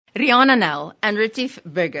Riana Nel and Retief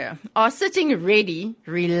are sitting ready,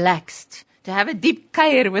 relaxed, to have a deep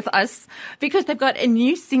kuier with us because they've got a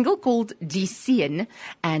new single called Die Seën,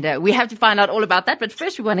 and we have to find out all about that. But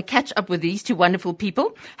first, we want to catch up with these two wonderful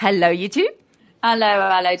people. Hello, you two. Hello,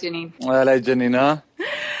 Janine. Hello, Janina.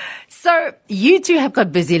 So, you two have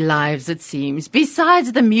got busy lives, it seems,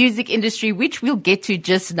 besides the music industry, which we'll get to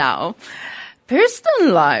just now.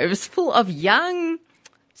 Personal lives full of young,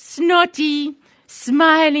 snotty,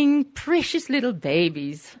 smiling, precious little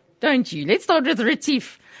babies, don't you? Let's start with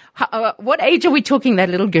Retief. What age are we talking, that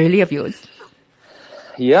little girlie of yours?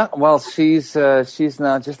 Yeah, well, she's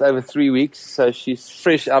now just over 3 weeks, so she's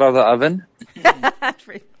fresh out of the oven.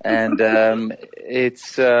 And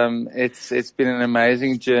it's been an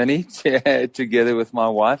amazing journey together with my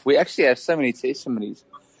wife. We actually have so many testimonies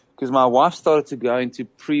because my wife started to go into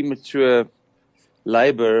premature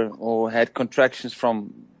labor or had contractions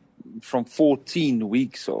from 14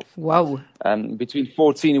 weeks off. Wow. Between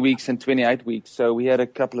 14 weeks and 28 weeks. So we had a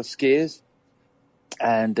couple of scares,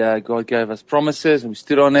 and God gave us promises, and we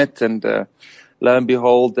stood on it. And lo and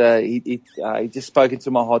behold, he just spoke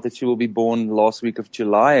into my heart that she will be born last week of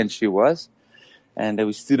July, and she was. And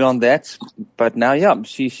we stood on that. But now, yeah,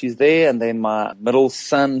 she's there. And then my middle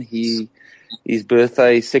son, his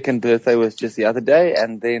second birthday was just the other day,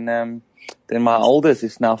 and then my oldest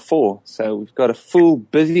is now 4. So we've got a full,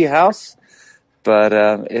 busy house, but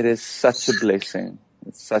it is such a blessing.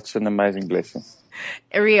 It's such an amazing blessing.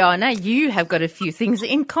 Riana, you have got a few things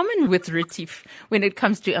in common with Retief when it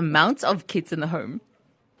comes to amounts of kids in the home.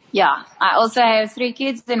 Yeah, I also have 3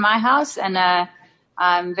 kids in my house, and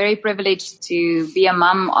I'm very privileged to be a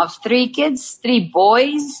mom of 3 kids, 3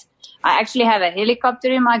 boys. I actually have a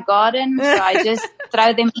helicopter in my garden, so I just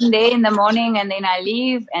throw them in there in the morning, and then I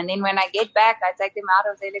leave, and then when I get back, I take them out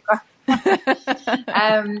of the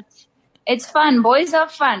helicopter. It's fun. Boys are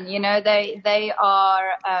fun. You know, they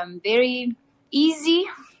are very easy.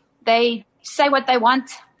 They say what they want,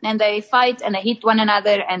 and they fight, and they hit one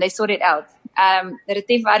another, and they sort it out.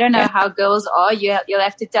 Retief, I don't know how girls are. You'll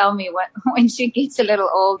have to tell me when she gets a little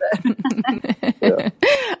older. Yeah.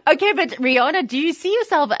 Okay, but Riana, do you see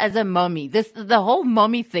yourself as a mommy? The whole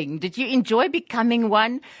mommy thing, did you enjoy becoming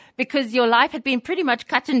one? Because your life had been pretty much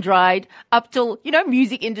cut and dried up till,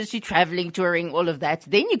 music industry, traveling, touring, all of that.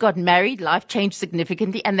 Then you got married, life changed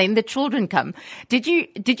significantly, and then the children come. Did you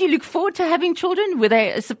look forward to having children? Were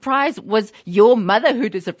they a surprise? Was your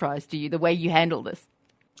motherhood a surprise to you, the way you handled this?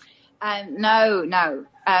 No.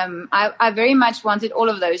 I very much wanted all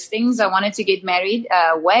of those things. I wanted to get married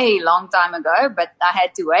way long time ago, but I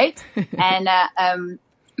had to wait and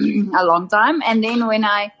a long time. And then when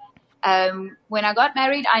I got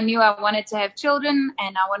married, I knew I wanted to have children,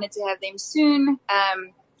 and I wanted to have them soon.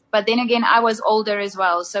 But then again, I was older as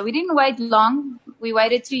well, so we didn't wait long. We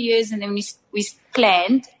waited 2 years, and then we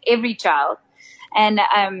planned every child, and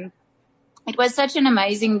it was such an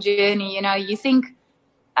amazing journey. You think.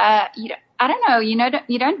 I don't know,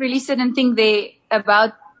 you don't really sit and think there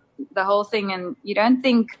about the whole thing, and you don't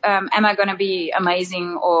think, am I going to be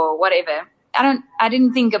amazing or whatever. I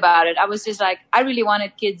didn't think about it. I was just like, I really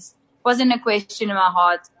wanted kids. Wasn't a question in my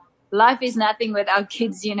heart. Life is nothing without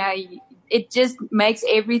kids, It just makes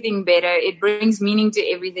everything better. It brings meaning to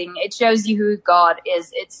everything. It shows you who God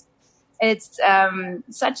is. It's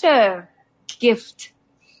such a gift.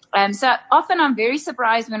 So often I'm very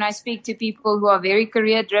surprised when I speak to people who are very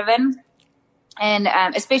career driven, and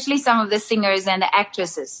especially some of the singers and the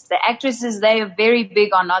actresses. The actresses, they are very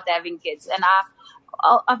big on not having kids. And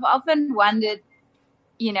I've often wondered,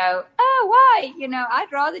 why?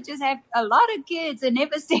 I'd rather just have a lot of kids and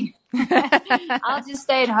never sing. I'll just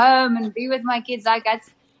stay at home and be with my kids.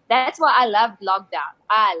 That's why I loved lockdown.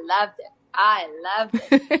 I loved it.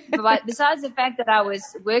 But besides the fact that I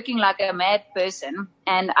was working like a mad person,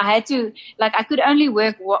 and I had to, I could only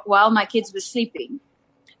work while my kids were sleeping.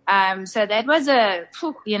 So that was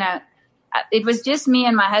it was just me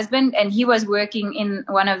and my husband, and he was working in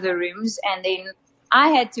one of the rooms, and then I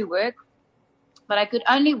had to work, but I could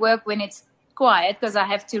only work when it's quiet because I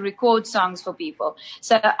have to record songs for people.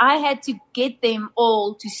 So I had to get them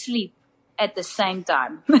all to sleep at the same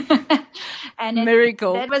time. And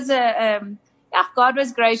miracle. That was God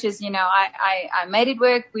was gracious. I made it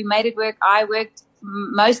work. We made it work. I worked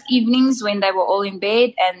most evenings when they were all in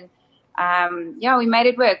bed, and we made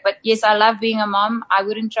it work. But yes, I love being a mom. I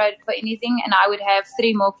wouldn't trade it for anything, and I would have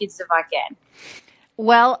 3 more kids if I can.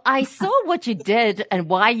 Well, I saw what you did and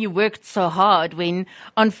why you worked so hard when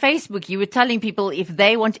on Facebook you were telling people if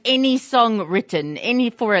they want any song written, any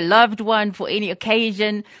for a loved one, for any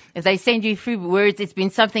occasion, if they send you through words, it's been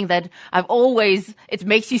something that it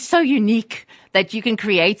makes you so unique that you can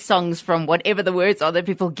create songs from whatever the words are that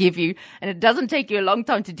people give you. And it doesn't take you a long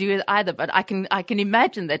time to do it either. But I can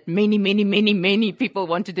imagine that many people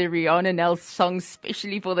want to do Riana Nel songs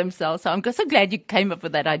especially for themselves. So I'm so glad you came up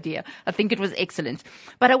with that idea. I think it was excellent.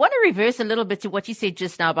 But I want to reverse a little bit to what you said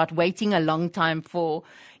just now about waiting a long time for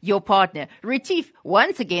your partner. Retief,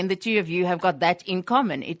 once again, the two of you have got that in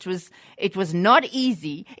common. It was not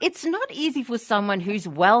easy. It's not easy for someone who's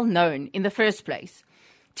well known in the first place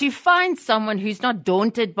to find someone who's not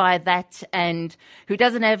daunted by that and who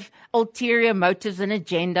doesn't have ulterior motives and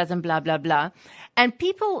agendas and blah, blah, blah. And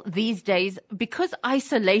people these days, because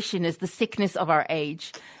isolation is the sickness of our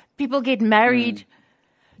age, people get married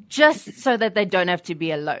just so that they don't have to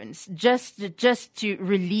be alone, just to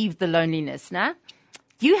relieve the loneliness, nah?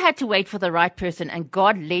 You had to wait for the right person and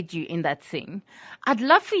God led you in that thing. I'd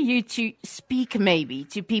love for you to speak maybe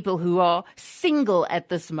to people who are single at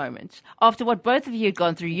this moment. After what both of you have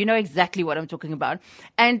gone through, you know exactly what I'm talking about.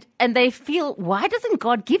 And they feel, why doesn't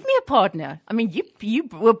God give me a partner? I mean, you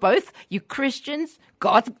were both, you Christians,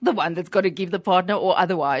 God's the one that's got to give the partner or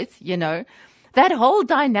otherwise, you know. That whole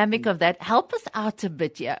dynamic of that, help us out a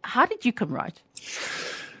bit here. How did you come right?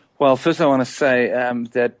 Well, first I want to say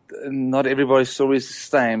that not everybody's story is the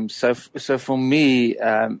same. So for me,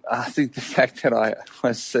 I think the fact that I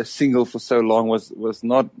was single for so long was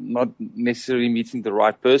not necessarily meeting the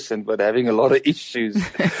right person, but having a lot of issues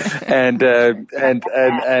and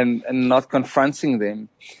not confronting them.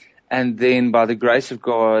 And then by the grace of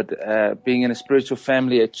God, being in a spiritual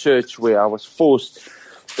family at church where I was forced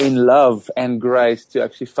in love and grace to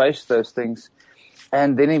actually face those things.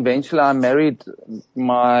 And then eventually I married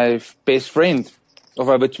my best friend of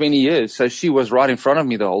over 20 years. So she was right in front of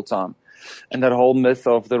me the whole time. And that whole myth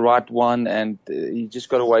of the right one, and you just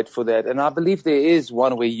got to wait for that. And I believe there is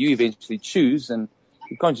one where you eventually choose, and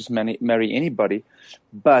you can't just marry anybody.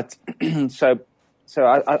 But so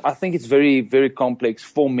I think it's very, very complex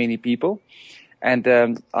for many people. And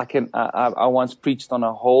I once preached on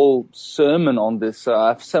a whole sermon on this, so I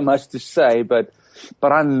have so much to say, but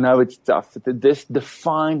I know it's tough. This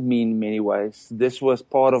defined me in many ways. This was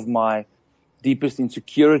part of my deepest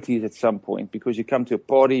insecurities at some point, because you come to a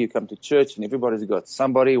party, you come to church, and everybody's got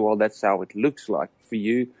somebody. Well, that's how it looks like for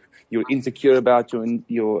you. You're insecure about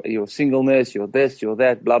your singleness, you're this, you're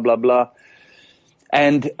that, blah, blah, blah.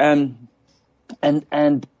 And on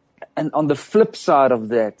the flip side of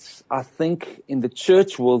that, I think in the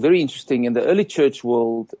church world, very interesting, in the early church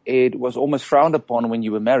world, it was almost frowned upon when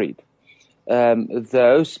you were married.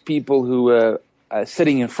 Those people who were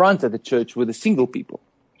sitting in front of the church were the single people.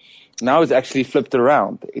 Now it's actually flipped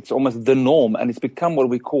around. It's almost the norm, and it's become what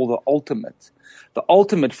we call the ultimate. The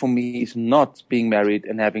ultimate for me is not being married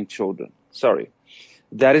and having children. Sorry.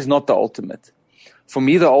 That is not the ultimate. For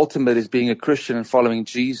me, the ultimate is being a Christian and following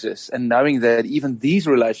Jesus and knowing that even these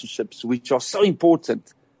relationships, which are so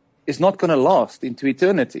important, is not going to last into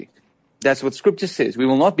eternity. That's what Scripture says. We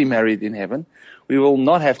will not be married in heaven. We will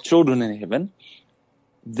not have children in heaven.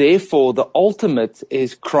 Therefore, the ultimate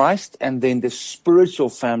is Christ, and then the spiritual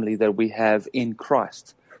family that we have in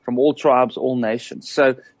Christ from all tribes, all nations.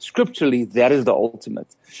 So scripturally, that is the ultimate.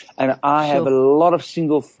 And I have a lot of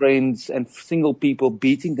single friends and single people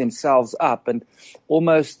beating themselves up and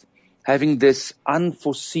almost having this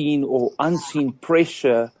unforeseen or unseen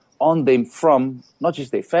pressure on them from not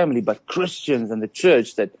just their family, but Christians and the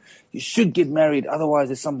church, that you should get married, otherwise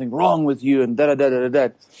there's something wrong with you, and da-da-da-da-da.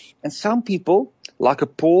 And some people, like a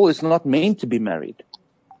Paul, is not meant to be married.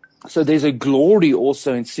 So there's a glory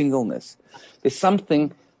also in singleness. There's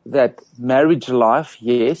something that marriage life,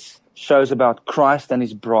 yes, shows about Christ and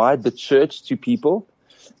his bride, the church, to people.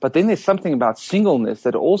 But then there's something about singleness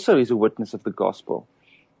that also is a witness of the gospel.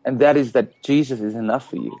 And that is that Jesus is enough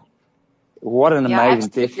for you. What an amazing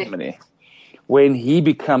testimony. When he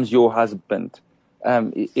becomes your husband,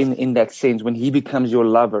 in that sense, when he becomes your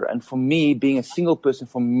lover. And for me, being a single person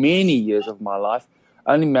for many years of my life,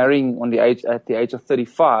 only marrying at the age of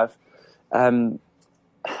 35,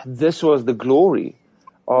 this was the glory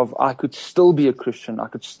of I could still be a Christian, I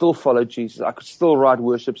could still follow Jesus, I could still write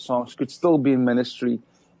worship songs, could still be in ministry,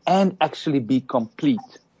 and actually be complete.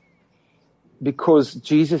 Because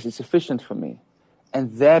Jesus is sufficient for me.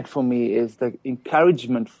 And that for me is the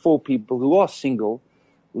encouragement for people who are single,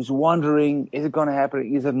 who's wondering, is it going to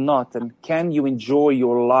happen, is it not? And can you enjoy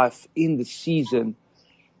your life in the season?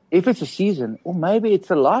 If it's a season, or maybe it's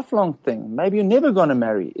a lifelong thing. Maybe you're never going to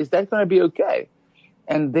marry. Is that going to be okay?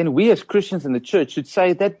 And then we as Christians in the church should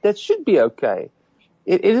say that should be okay.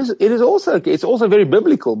 It is also okay. It's also very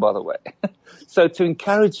biblical, by the way. So to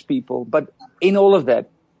encourage people, but in all of that,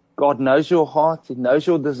 God knows your heart. He knows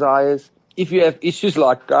your desires. if you have issues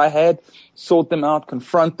like I had, sort them out,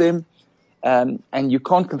 confront them. And you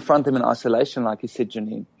can't confront them in isolation, like you said,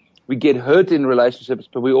 Janine. We get hurt in relationships,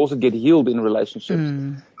 but we also get healed in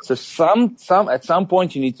relationships. So at some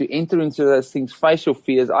point you need to enter into those things, face your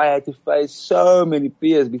fears. I had to face so many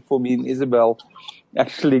fears before me and Isabel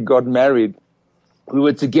actually got married. We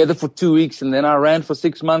were together for 2 weeks, and then I ran for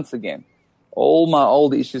 6 months again. All my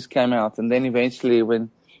old issues came out, and then eventually when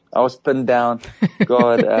I was pinned down,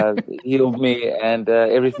 God healed me, and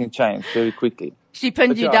everything changed very quickly. She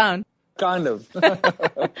pinned you down? Kind of.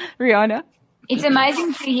 Rihanna? It's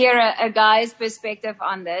amazing to hear a guy's perspective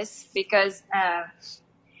on this, because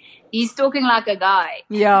he's talking like a guy.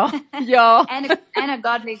 Yeah, yeah. and a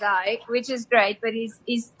godly guy, which is great, but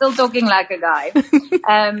he's still talking like a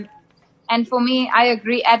guy. And for me, I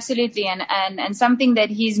agree absolutely. And something that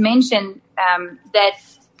he's mentioned that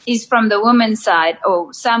is from the woman's side,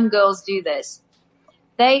 or some girls do this.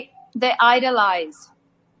 They idolize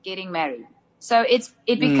getting married. So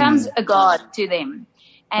it becomes a god to them.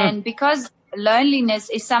 And because loneliness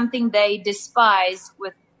is something they despise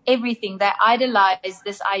with everything, they idolize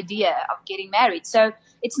this idea of getting married. So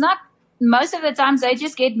it's not, most of the times they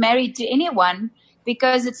just get married to anyone,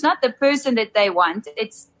 because it's not the person that they want,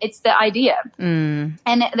 it's the idea.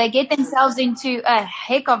 And they get themselves into a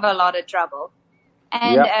heck of a lot of trouble.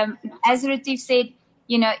 And as Retief said,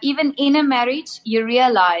 even in a marriage, you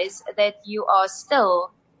realize that you are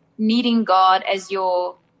still needing God as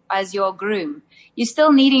your groom. You're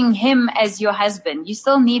still needing him as your husband. You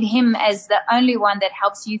still need him as the only one that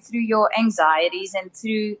helps you through your anxieties and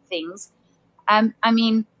through things. I've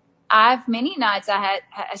many nights I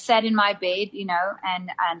sat in my bed,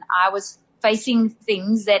 and I was facing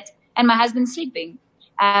things and my husband's sleeping.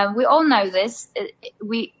 We all know this.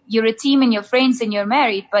 You're a team and you're friends and you're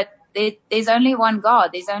married, but there's only one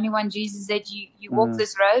God. There's only one Jesus that you walk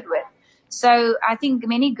this road with. So I think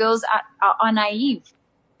many girls are naive.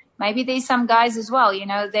 Maybe there's some guys as well,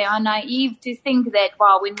 they are naive to think that,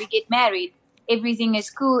 wow, when we get married, everything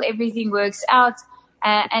is cool, everything works out.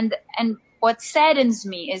 And what saddens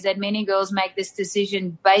me is that many girls make this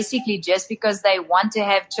decision basically just because they want to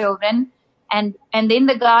have children. And then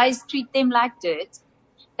the guys treat them like dirt.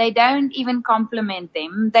 They don't even compliment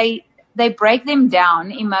them. They break them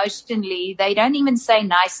down emotionally. They don't even say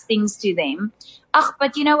nice things to them.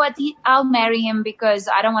 But you know what? I'll marry him because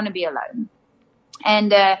I don't want to be alone.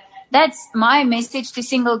 And that's my message to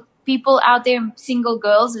single people out there, single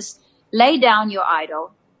girls, is lay down your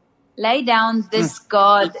idol. Lay down this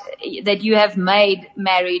God that you have made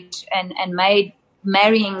marriage and made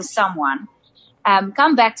marrying someone.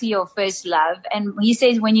 Come back to your first love. And he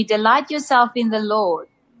says, when you delight yourself in the Lord,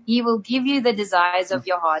 he will give you the desires of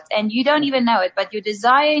your heart. And you don't even know it, but your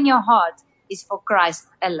desire in your heart is for Christ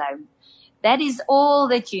alone. That is all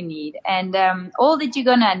that you need, and all that you're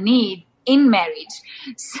going to need in marriage.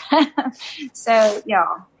 So,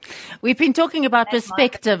 yeah. We've been talking about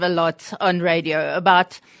perspective a lot on radio,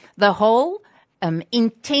 about the whole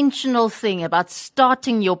intentional thing about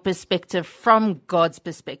starting your perspective from God's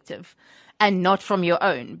perspective and not from your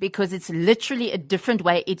own, because it's literally a different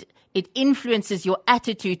way. It influences your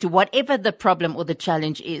attitude to whatever the problem or the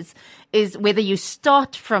challenge is whether you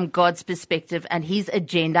start from God's perspective and his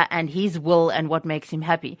agenda and his will and what makes him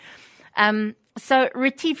happy. So,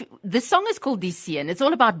 Retief, the song is called Die Seën. It's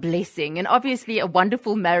all about blessing. And obviously a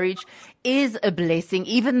wonderful marriage is a blessing,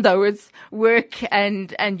 even though it's work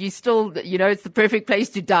and you still, it's the perfect place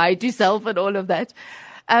to die to self and all of that.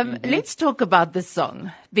 Let's talk about the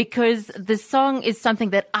song, because the song is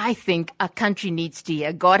something that I think our country needs to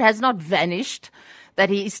hear. God has not vanished, that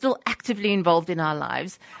he is still actively involved in our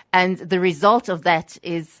lives. And the result of that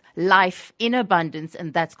is life in abundance,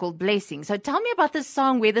 and that's called blessing. So tell me about this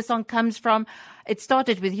song, where the song comes from. It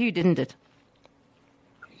started with you, didn't it?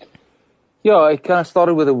 Yeah, it kind of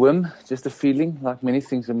started with a whim, just a feeling, like many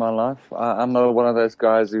things in my life. I'm not one of those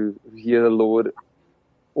guys who hear the Lord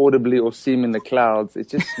audibly or see him in the clouds.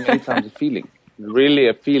 It's just many times a feeling, really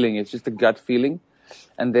a feeling. It's just a gut feeling.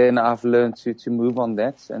 And then I've learned to move on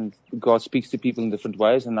that, and God speaks to people in different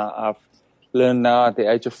ways. And I've learned now at the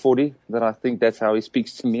age of 40 that I think that's how he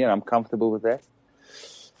speaks to me, and I'm comfortable with that.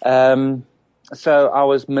 So I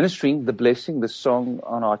was ministering the blessing, the song,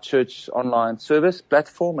 on our church online service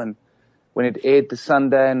platform, and when it aired the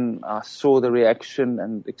Sunday and I saw the reaction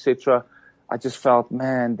and etc., I just felt,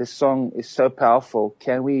 man, this song is so powerful.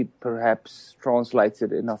 Can we perhaps translate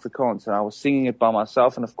it in Afrikaans? And I was singing it by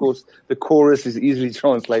myself, and of course the chorus is easily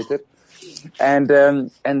translated. And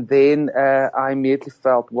then I immediately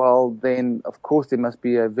felt, well, then of course there must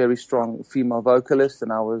be a very strong female vocalist,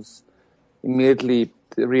 and I was immediately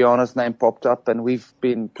Rihanna's name popped up, and we've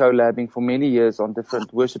been collabing for many years on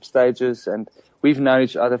different worship stages, and we've known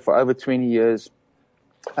each other for over 20 years.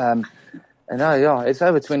 It's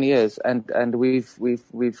over 20 years, and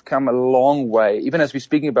we've come a long way. Even as we're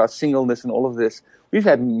speaking about singleness and all of this, we've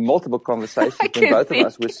had multiple conversations when both of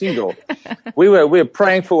us were single. We were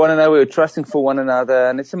praying for one another, we were trusting for one another,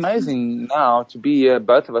 and it's amazing now to be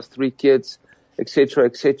both of us, 3 kids, etc.,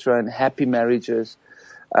 and happy marriages.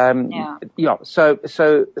 So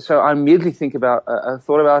I immediately think about, I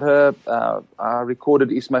thought about her. I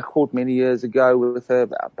recorded Is My God many years ago with her,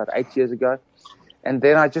 about 8 years ago. And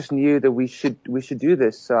then I just knew that we should do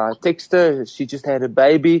this. So I texted her. She just had a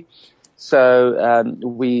baby. So,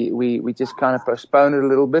 we just kind of postponed it a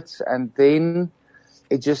little bit, and then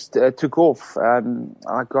it just took off.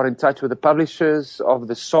 I got in touch with the publishers of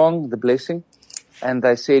the song, The Blessing, and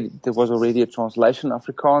they said there was already a translation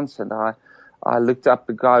Afrikaans, and I looked up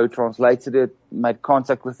the guy who translated it, made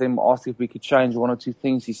contact with him, asked if we could change 1 or 2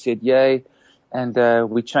 things. He said, yay. And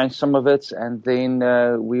we changed some of it, and then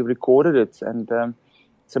we recorded it. And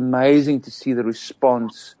it's amazing to see the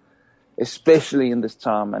response, especially in this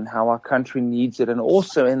time, and how our country needs it, and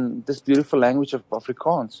also in this beautiful language of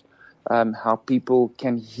Afrikaans, how people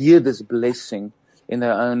can hear this blessing in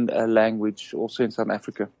their own language, also in South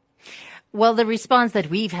Africa. Well, the response that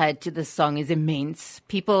we've had to this song is immense.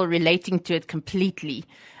 People relating to it completely.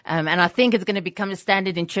 And I think it's going to become a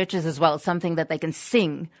standard in churches as well, something that they can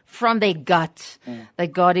sing from their gut,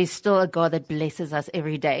 that God is still a God that blesses us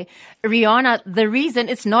every day. Riana, the reason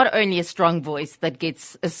it's not only a strong voice that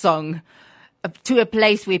gets a song to a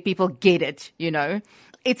place where people get it, you know,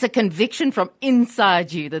 it's a conviction from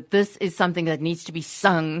inside you that this is something that needs to be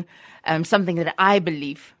sung, something that I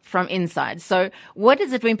believe from inside. So what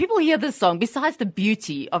is it when people hear this song, besides the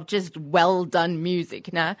beauty of just well done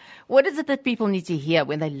music, now, what is it that people need to hear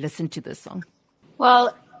when they listen to this song?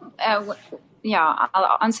 Well, I'll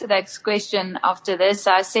answer that question after this.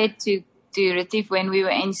 I said to Retief when we were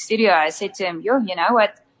in studio, I said to him, you know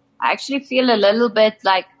what, I actually feel a little bit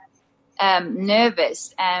like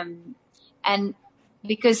nervous. And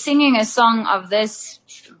because singing a song of this,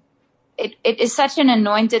 it is such an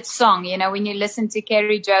anointed song. You know, when you listen to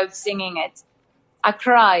Kari Jobe singing it, I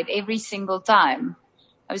cried every single time.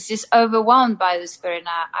 I was just overwhelmed by the Spirit. And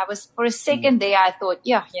I was, for a second there, I thought,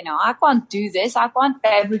 I can't do this. I can't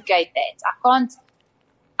fabricate that.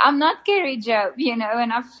 I'm not Kari Jobe,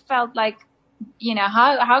 and I felt like,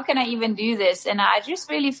 how can I even do this? And I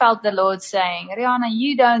just really felt the Lord saying, Riana,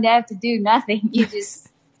 you don't have to do nothing. You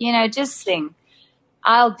just, just sing.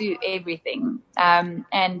 I'll do everything.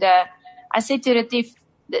 I said to Retief,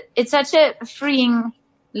 it's such a freeing,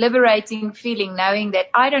 liberating feeling knowing that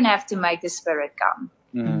I don't have to make the Spirit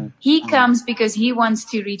come. He comes because he wants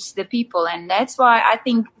to reach the people. And that's why I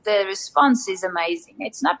think the response is amazing.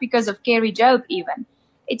 It's not because of Kari Jobe even.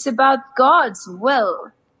 It's about God's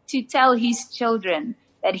will to tell his children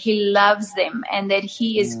that he loves them and that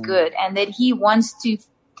he is good and that he wants to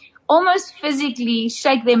almost physically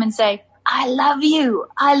shake them and say, I love you.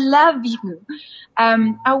 I love you.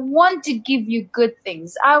 I want to give you good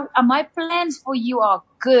things. My plans for you are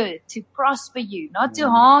good, to prosper you, not to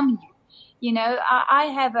harm you.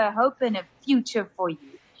 I have a hope and a future for you.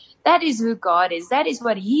 That is who God is. That is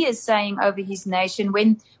what he is saying over his nation.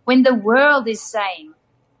 When the world is saying,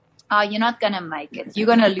 oh, you're not going to make it. You're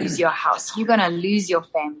going to lose your house. You're going to lose your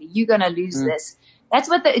family. You're going to lose this. That's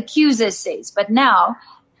what the accuser says. But now,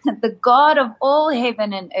 the God of all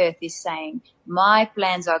heaven and earth is saying, my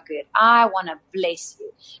plans are good. I want to bless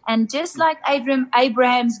you. And just like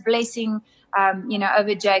Abraham's blessing,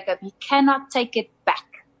 over Jacob, he cannot take it back.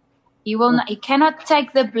 He cannot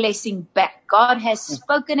take the blessing back. God has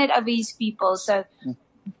spoken it over his people. So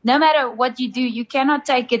no matter what you do, you cannot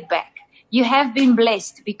take it back. You have been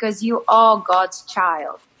blessed because you are God's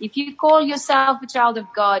child. If you call yourself a child of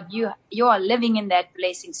God, you are living in that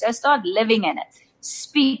blessing. So start living in it.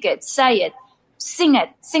 Speak it, say it, sing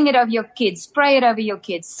it over your kids, pray it over your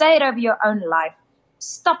kids, say it over your own life.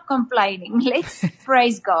 Stop complaining. Let's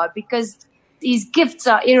praise God because his gifts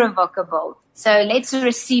are irrevocable. So let's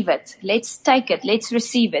receive it. Let's take it. Let's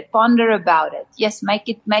receive it. Ponder about it. Yes,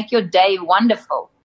 make your day wonderful.